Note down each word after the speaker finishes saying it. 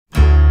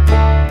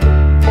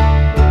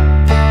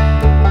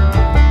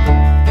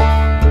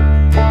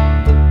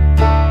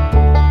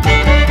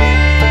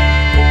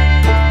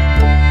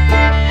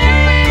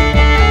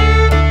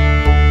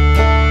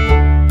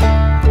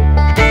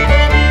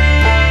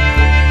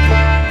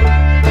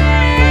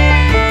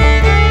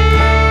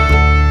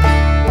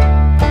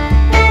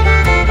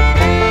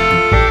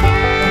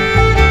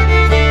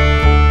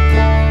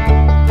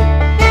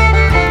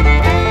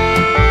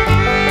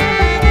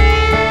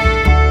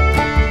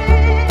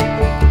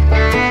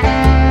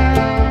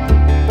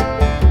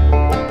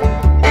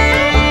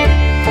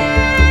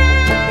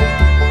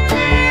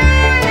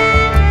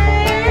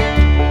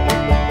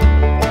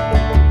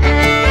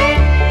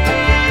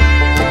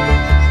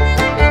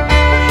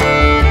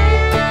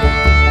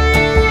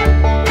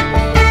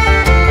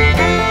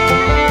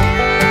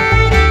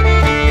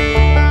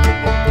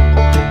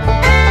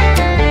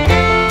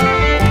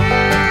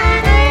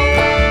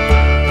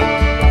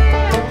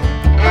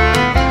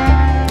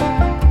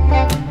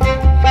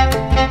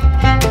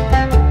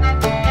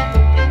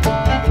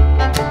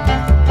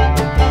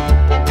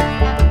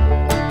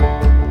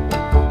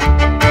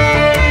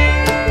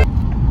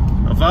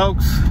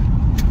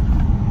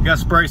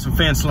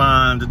fence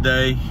line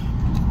today.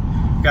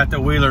 Got the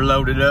wheeler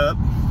loaded up,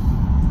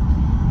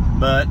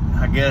 but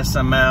I guess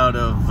I'm out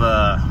of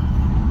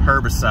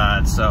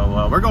herbicide.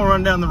 So we're gonna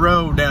run down the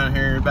road down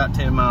here, about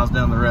 10 miles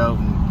down the road,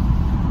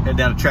 and head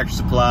down to Tractor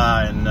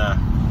Supply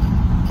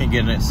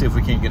and see if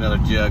we can't get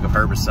another jug of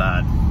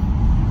herbicide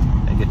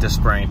and get this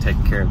spraying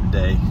taken care of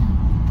today,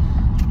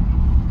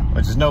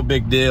 which is no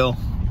big deal.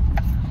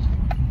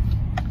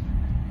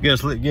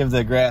 Just give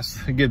the grass,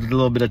 give it a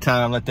little bit of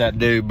time, let that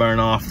dew burn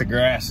off the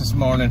grass this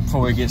morning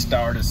before we get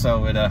started,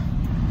 so it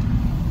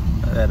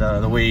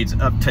the weeds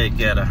uptake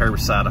that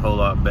herbicide a whole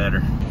lot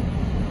better.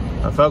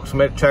 Folks, I'm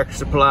at Tractor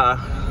Supply.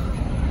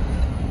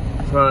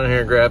 Let's run in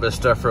here and grab this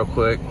stuff real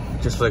quick.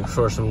 Just looking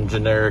for some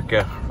generic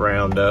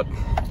Roundup.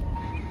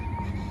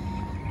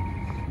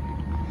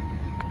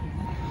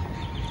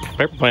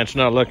 Pepper plant's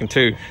not looking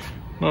too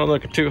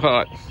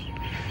hot.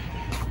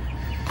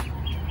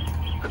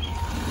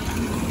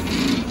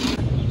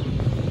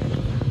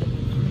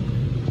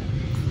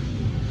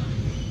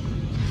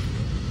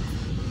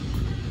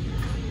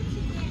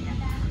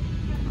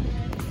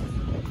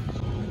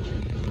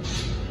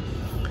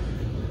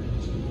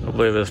 I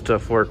believe this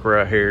stuff work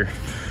right here.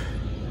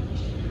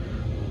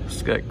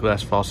 It's got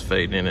glass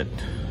phosphate in it.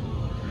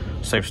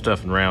 Same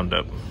stuff in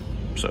Roundup.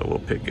 So we'll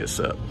pick this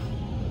up.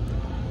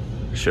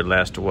 It should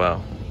last a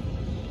while.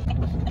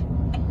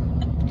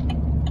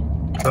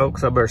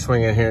 Folks, I better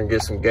swing in here and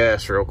get some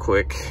gas real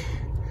quick.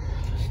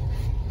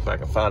 If I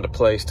can find a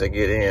place to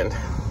get in.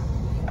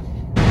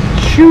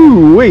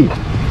 Shoo-wee!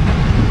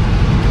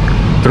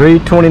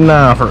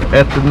 $3.29 for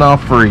ethanol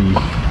free.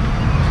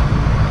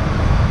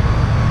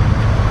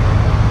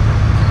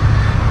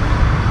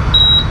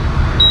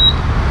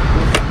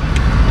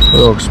 A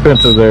little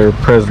expensive there,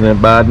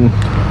 President Biden.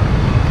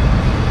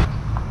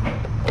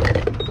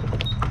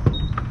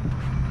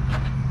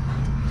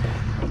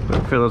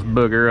 Let's fill this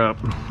booger up.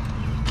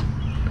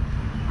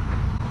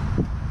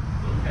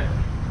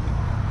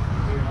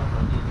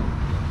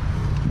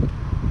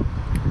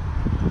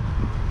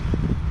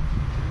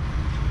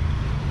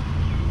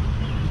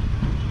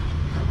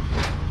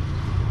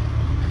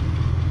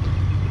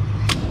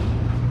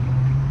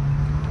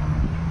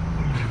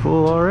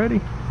 Full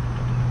already?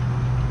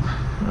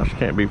 No, she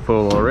can't be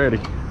full already.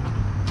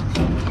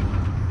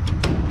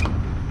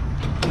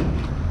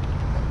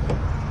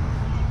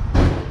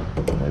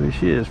 Maybe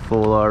she is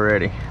full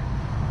already.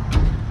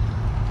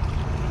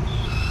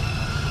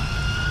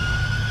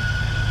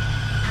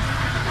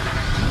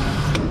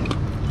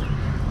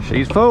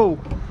 She's full.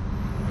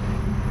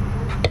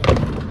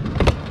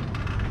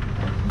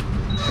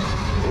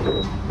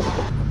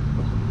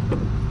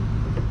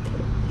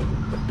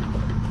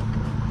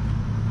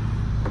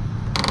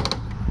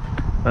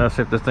 Let's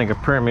see if this thing can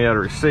print me out a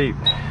receipt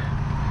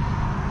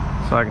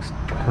so I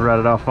can write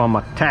it off on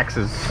my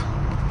taxes.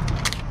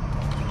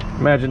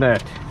 Imagine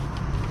that.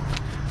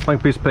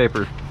 Blank piece of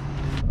paper.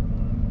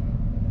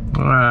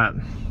 All right,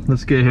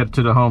 let's get headed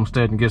to the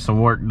homestead and get some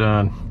work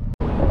done.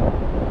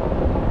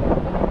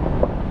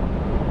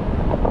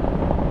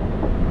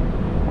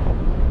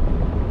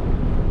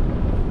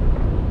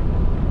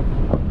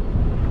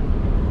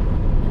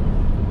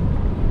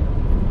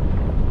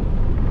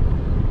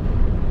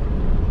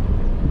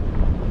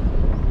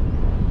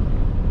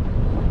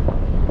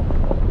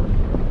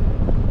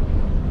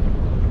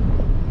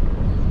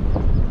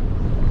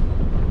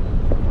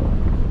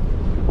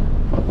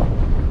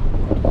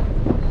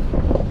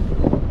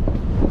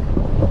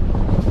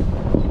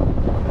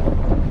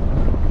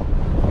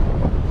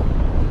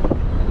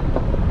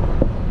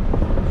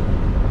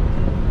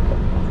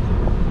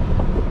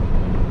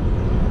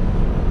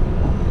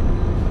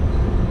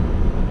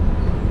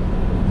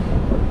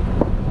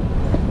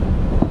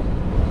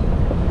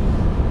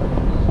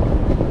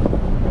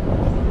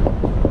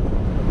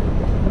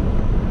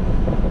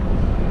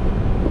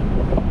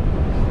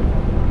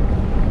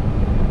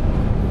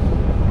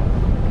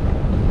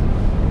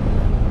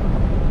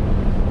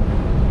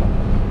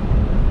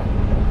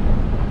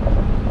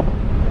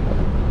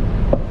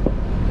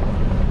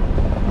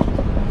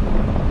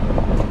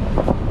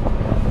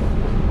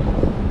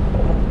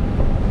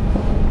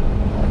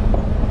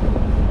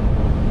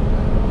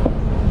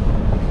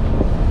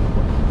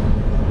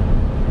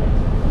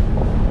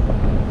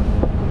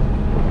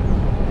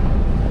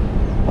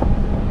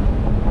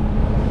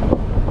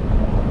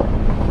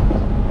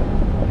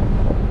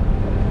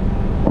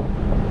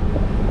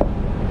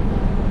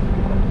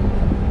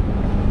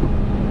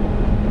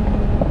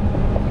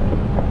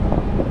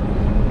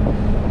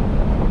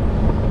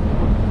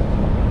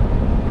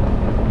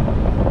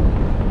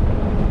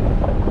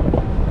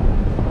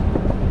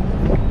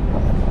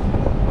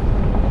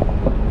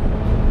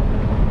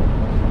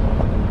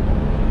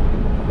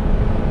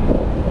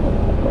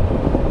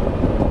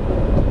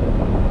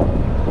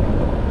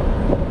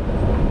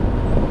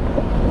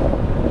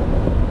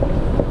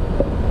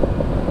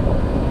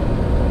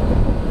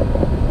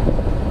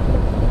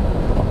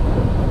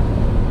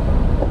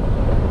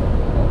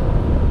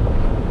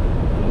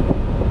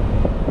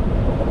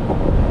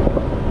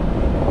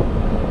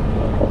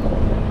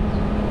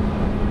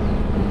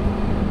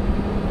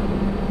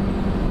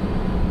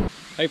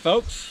 Hey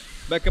folks,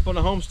 back up on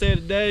the homestead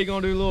today.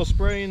 Gonna do a little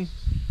spraying.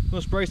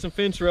 Gonna spray some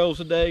fence rows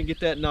today and get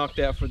that knocked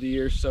out for the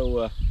year.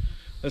 So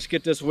let's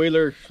get this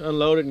wheeler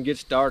unloaded and get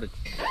started.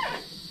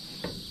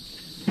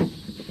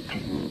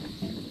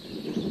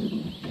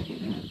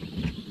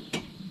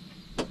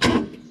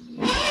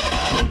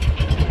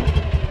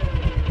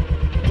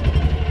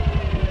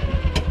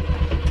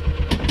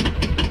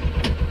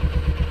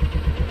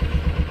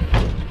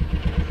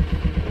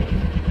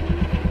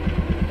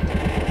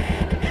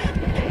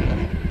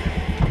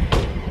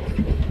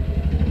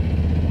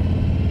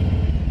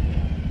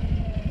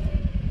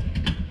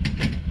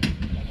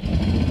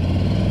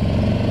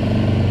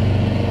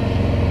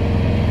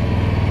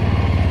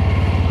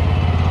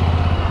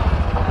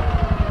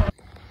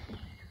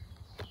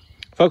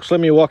 Folks,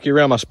 let me walk you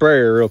around my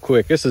sprayer real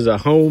quick. This is a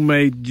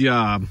homemade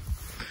job.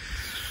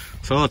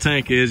 So all the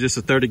tank is just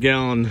a 30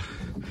 gallon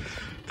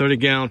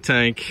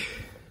tank.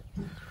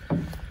 I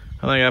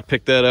think I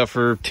picked that up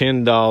for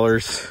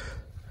 $10.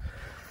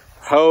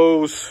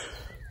 Hose,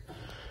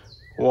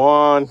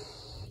 one,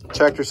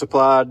 Tractor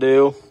Supply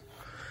deal.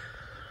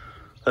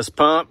 This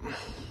pump,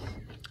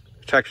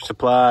 Tractor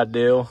Supply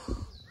deal.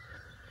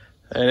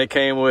 And it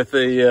came with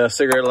the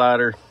cigarette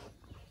lighter,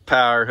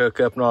 power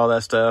hookup and all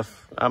that stuff.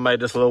 I made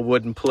this little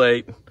wooden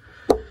plate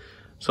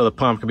so the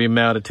pump can be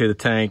mounted to the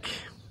tank,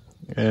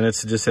 and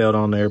it's just held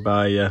on there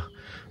by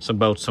some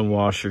bolts and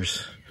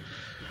washers.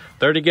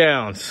 30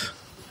 gallons.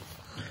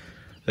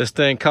 This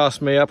thing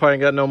cost me, I probably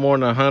got no more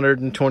than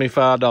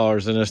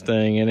 $125 in this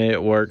thing, and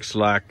it works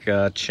like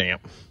a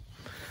champ.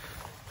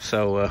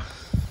 So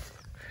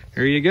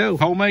here you go,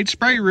 homemade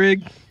spray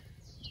rig.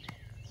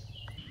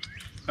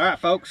 All right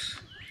folks,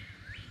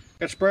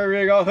 got the spray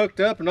rig all hooked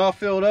up and all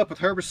filled up with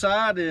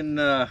herbicide,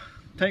 and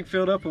tank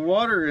filled up with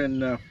water, and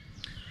so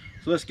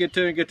let's get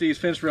to it and get these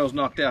fence rails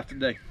knocked out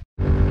today.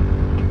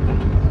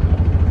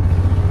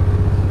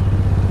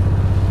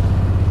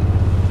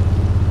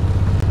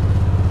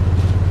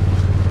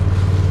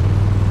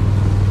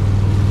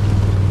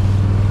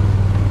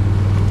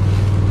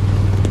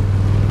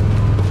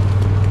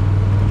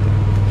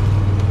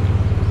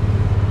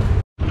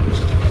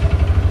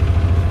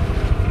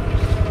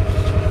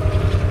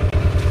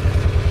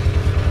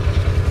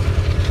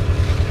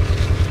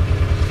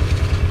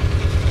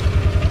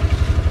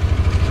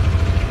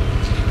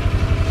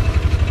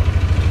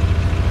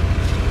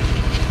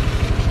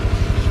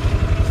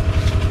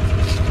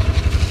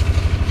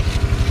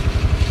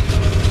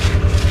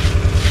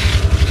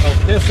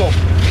 Thistle.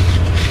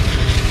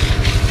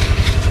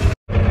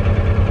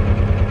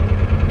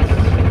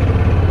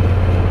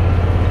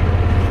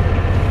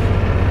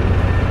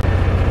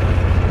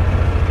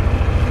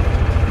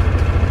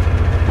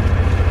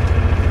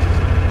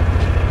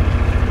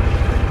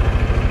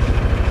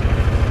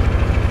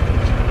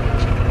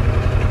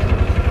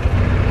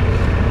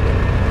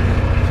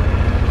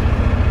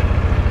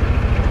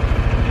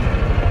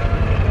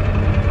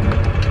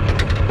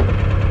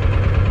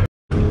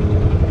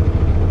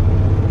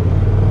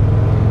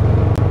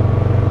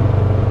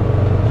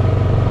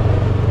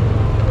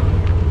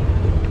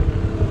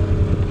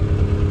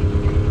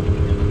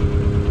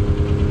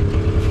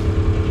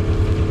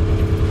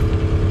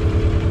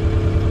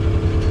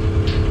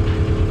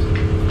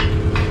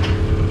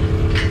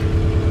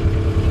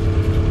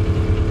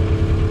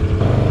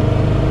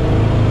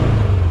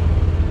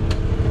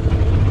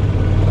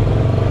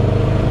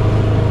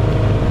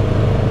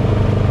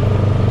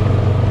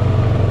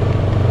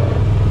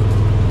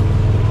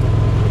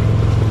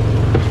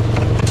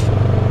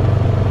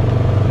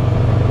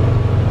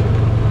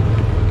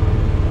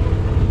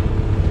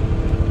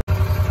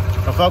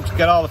 Folks,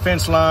 got all the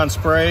fence lines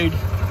sprayed.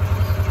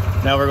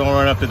 Now we're gonna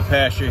run up to the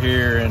pasture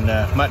here and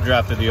might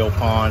drive through the old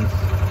pond.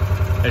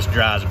 It's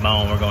dry as a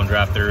bone. We're gonna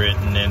drive through it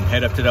and then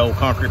head up to the old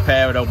concrete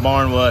pad where the old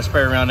barn was,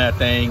 spray around that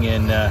thing,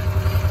 and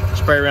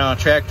spray around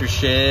the tractor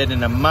shed.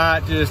 And I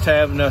might just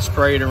have enough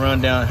spray to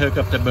run down, hook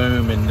up the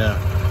boom, and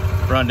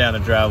run down the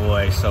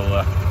driveway. So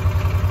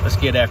let's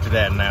get after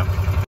that now.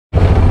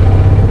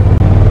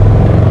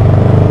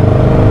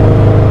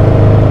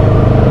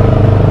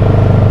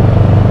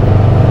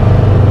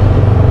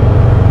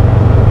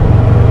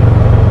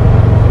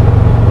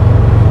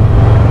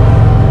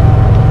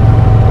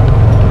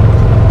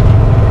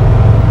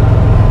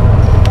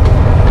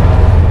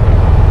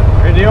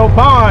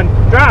 Pond,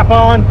 dry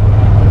pond.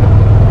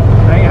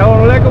 Ain't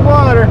holding a lick of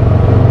water.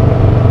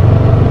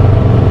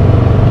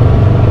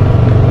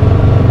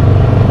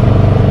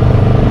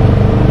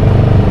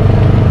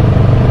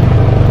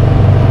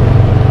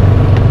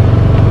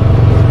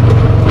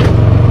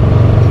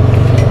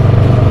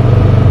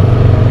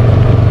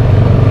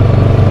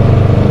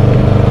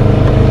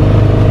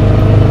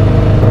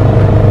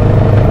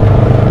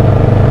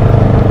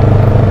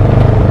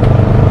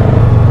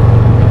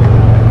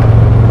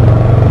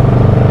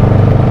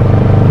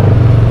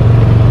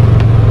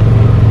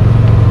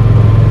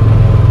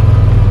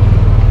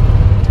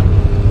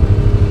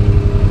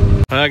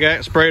 I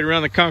got sprayed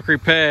around the concrete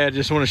pad.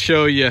 Just want to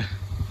show you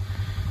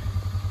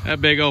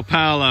that big old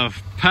pile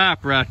of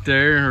pipe right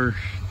there, or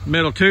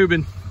metal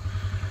tubing.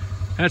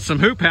 That's some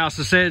hoop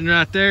houses sitting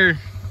right there.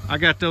 I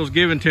got those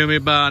given to me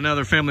by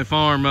another family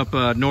farm up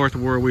north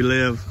of where we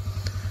live,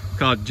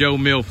 called Joe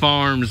Mill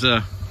Farms.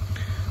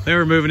 They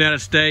were moving out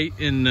of state,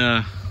 and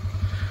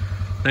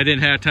they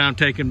didn't have time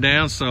to take them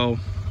down, so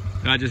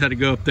I just had to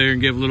go up there and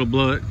give a little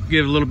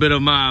bit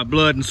of my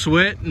blood and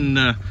sweat,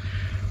 and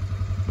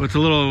with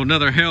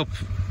another help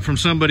from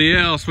somebody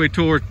else, we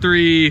tore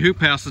 3 hoop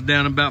houses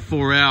down in about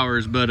 4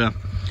 hours. But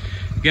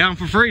got them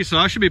for free, so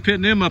I should be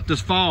putting them up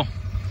this fall,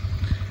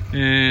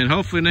 and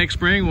hopefully next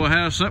spring we'll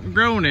have something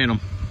growing in them.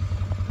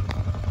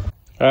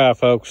 All right,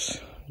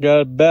 folks, got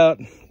about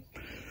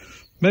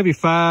maybe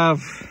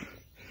 12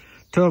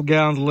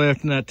 gallons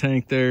left in that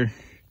tank there.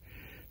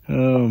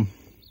 We're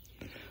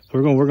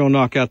gonna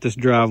knock out this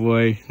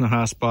driveway in the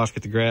high spots,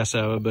 get the grass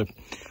out of it. But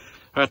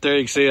right there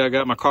you can see I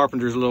got my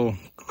carpenter's little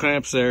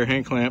clamps there,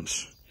 hand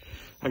clamps.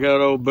 I got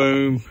an old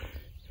boom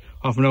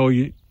off an old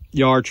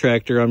yard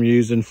tractor I'm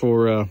using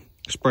for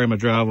spraying my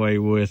driveway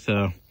with.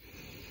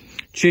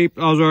 Cheap,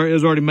 it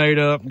was already made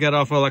up, got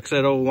off of, like I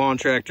said, old lawn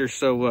tractor.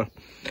 So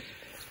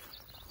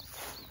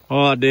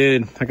all I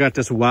did, I got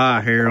this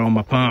Y here on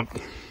my pump.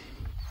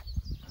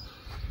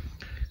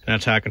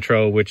 That's how I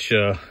control which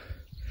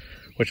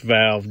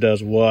valve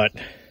does what.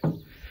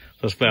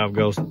 This valve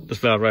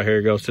right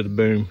here goes to the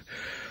boom.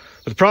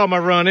 But the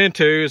problem I run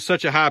into is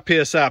such a high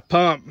PSI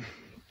pump.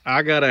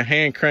 I gotta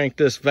hand crank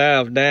this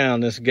valve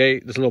down, this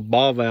little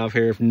ball valve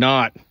here. If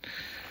not,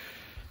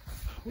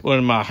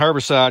 when my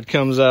herbicide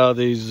comes out of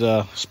these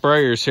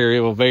sprayers here, it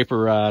will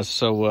vaporize.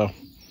 So I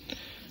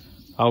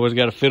always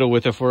got to fiddle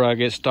with it before I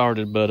get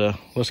started. But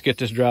let's get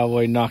this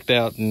driveway knocked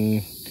out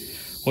and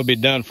we'll be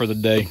done for the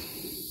day.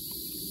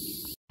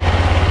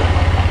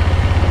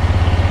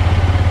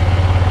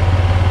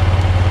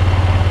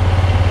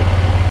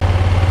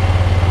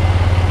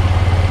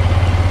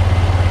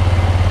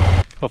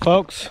 Well,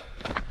 folks,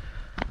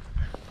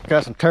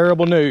 got some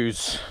terrible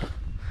news.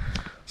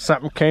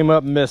 Something came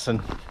up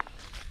missing.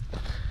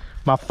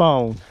 My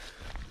phone.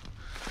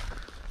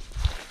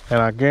 And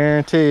I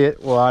guarantee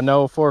it, well, I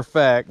know for a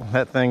fact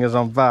that thing is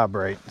on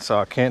vibrate, so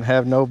I can't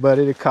have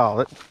nobody to call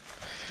it.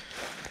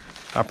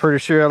 I'm pretty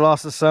sure I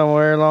lost it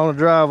somewhere along the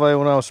driveway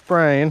when I was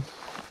spraying.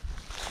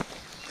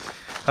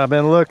 I've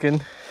been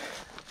looking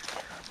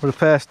for the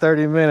past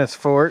 30 minutes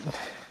for it.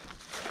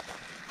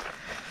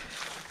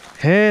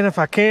 And if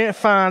I can't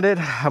find it,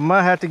 I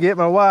might have to get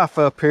my wife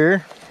up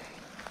here.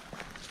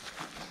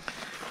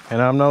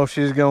 And I know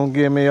she's gonna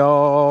give me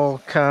all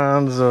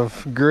kinds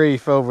of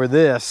grief over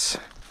this.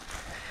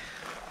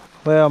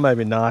 Well,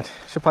 maybe not.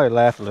 She'll probably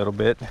laugh a little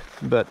bit,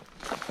 but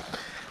I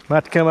might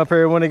have to come up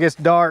here when it gets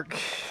dark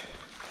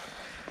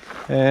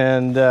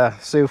and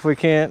see if we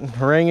can't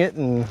ring it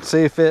and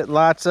see if it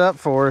lights up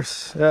for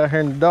us out here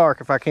in the dark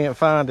if I can't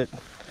find it.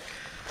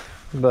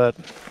 But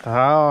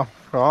I'll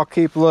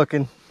keep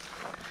looking.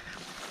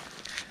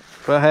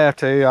 If I have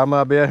to, I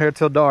might be out here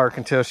till dark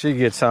until she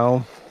gets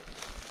home.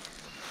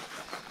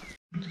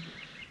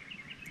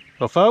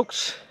 Well,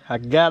 folks, I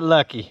got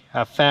lucky.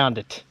 I found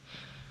it.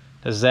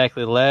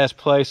 Exactly the last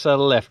place I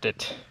left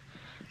it.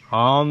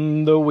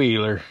 On the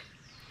wheeler.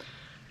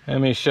 Let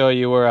me show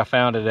you where I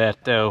found it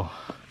at, though.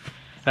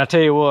 And I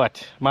tell you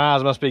what, my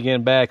eyes must be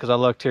getting bad because I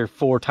looked here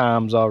 4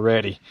 times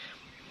already.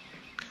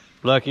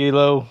 Lucky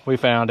though, we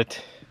found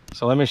it.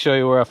 So let me show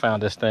you where I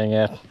found this thing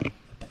at.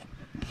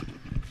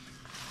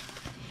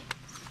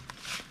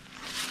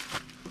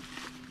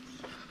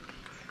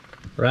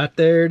 Right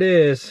there it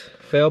is.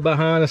 Fell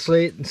behind a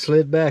seat and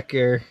slid back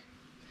there.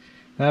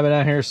 I've been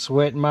out here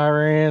sweating my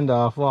rear end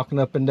off, walking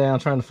up and down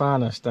trying to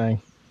find this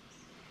thing.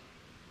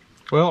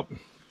 Well,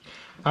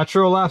 I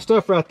throw a lot of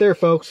stuff right there,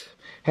 folks.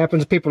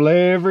 Happens to people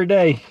every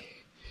day.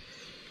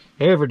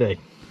 Every day.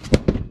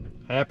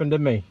 Happened to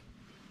me.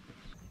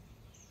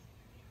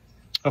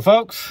 Well,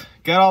 folks,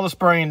 got all the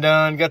spraying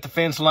done, got the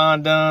fence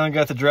line done,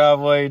 got the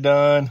driveway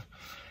done.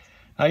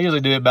 I usually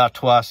do it about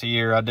twice a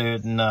year. I do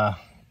it in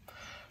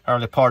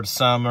early part of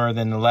summer,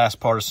 then the last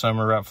part of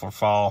summer right before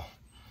fall.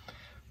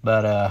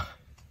 But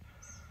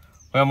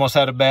we almost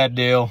had a bad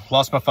deal.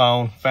 Lost my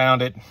phone,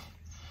 found it.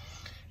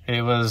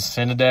 It was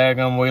in the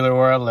daggone wheeler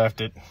where I left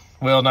it.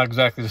 Well, not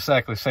exactly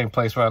the same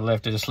place where I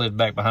left it. It slid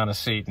back behind the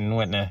seat and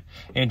went in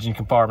the engine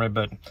compartment,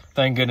 but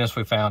thank goodness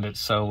we found it.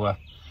 So, well,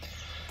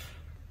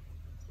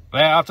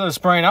 after the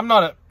spraying,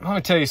 let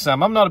me tell you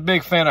something. I'm not a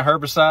big fan of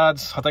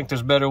herbicides. I think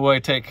there's a better way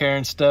to take care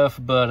of stuff,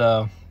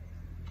 but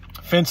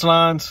fence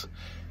lines,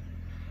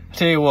 I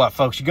tell you what,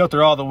 folks, you go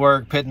through all the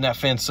work putting that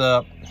fence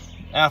up,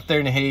 out there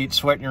in the heat,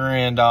 sweating your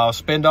end off,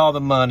 spend all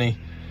the money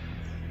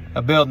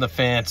building the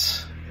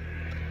fence.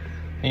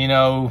 You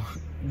know,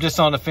 just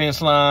on the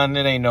fence line,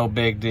 it ain't no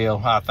big deal.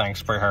 I think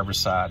spray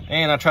herbicide.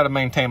 And I try to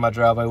maintain my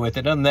driveway with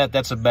it. Other than that,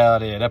 that's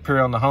about it. Up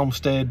here on the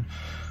homestead,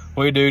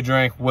 we do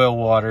drink well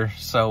water.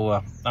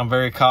 So I'm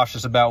very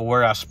cautious about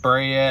where I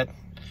spray at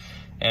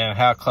and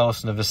how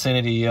close in the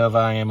vicinity of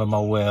I am of my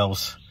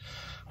wells.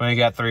 We only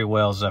got 3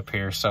 wells up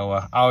here. So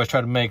I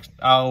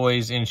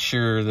always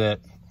ensure that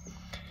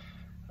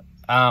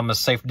I'm a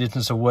safe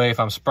distance away. If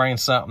I'm spraying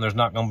something, there's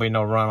not going to be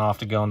no runoff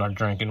to go in our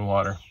drinking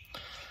water.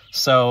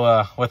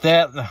 So with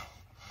that,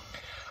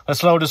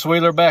 let's load this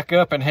wheeler back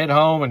up and head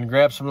home and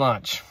grab some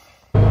lunch.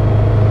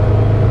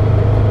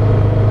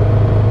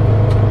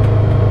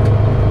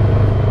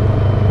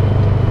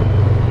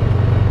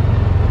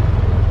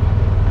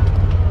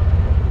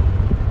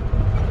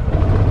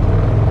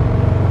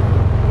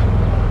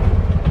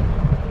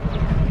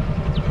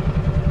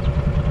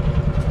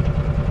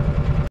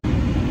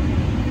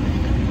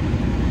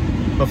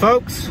 Well,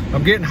 folks,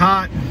 I'm getting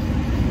hot,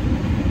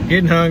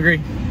 getting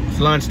hungry. It's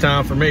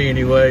lunchtime for me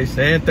anyways,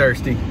 and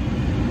thirsty.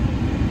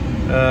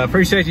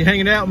 Appreciate you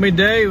hanging out with me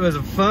today. It was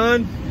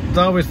fun. It's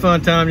always a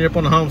fun time. You're up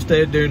on the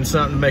homestead doing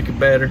something to make it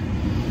better.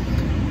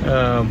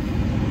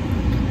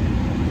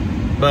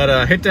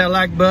 Hit that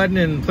like button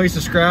and please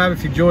subscribe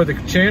if you enjoy the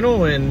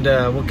channel, and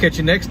we'll catch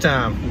you next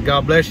time.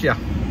 God bless you.